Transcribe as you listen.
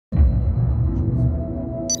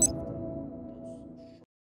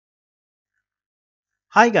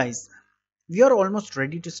Hi guys, we are almost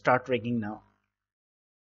ready to start rigging now.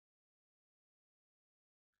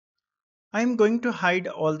 I am going to hide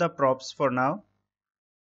all the props for now.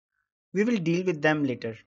 We will deal with them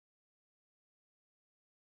later.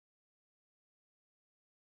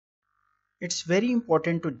 It's very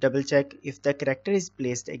important to double check if the character is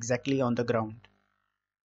placed exactly on the ground.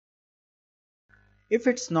 If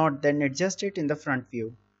it's not, then adjust it in the front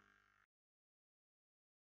view.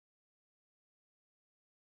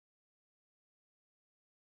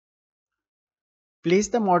 Place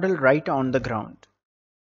the model right on the ground.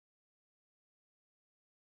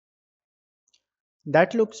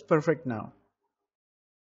 That looks perfect now.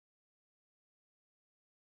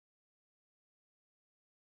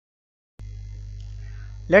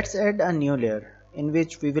 Let's add a new layer in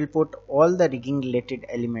which we will put all the rigging related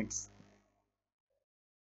elements.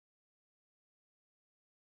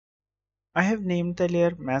 I have named the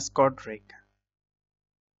layer Mascot Rig.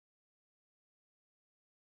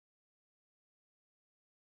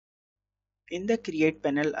 In the Create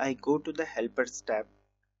panel, I go to the Helpers tab,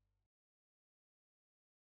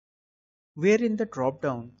 where in the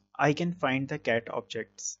drop-down I can find the cat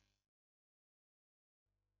objects.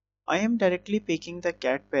 I am directly picking the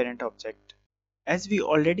cat parent object, as we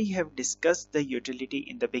already have discussed the utility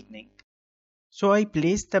in the beginning. So I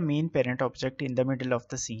place the main parent object in the middle of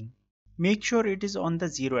the scene. Make sure it is on the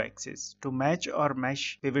 0 axis to match our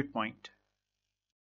mesh pivot point.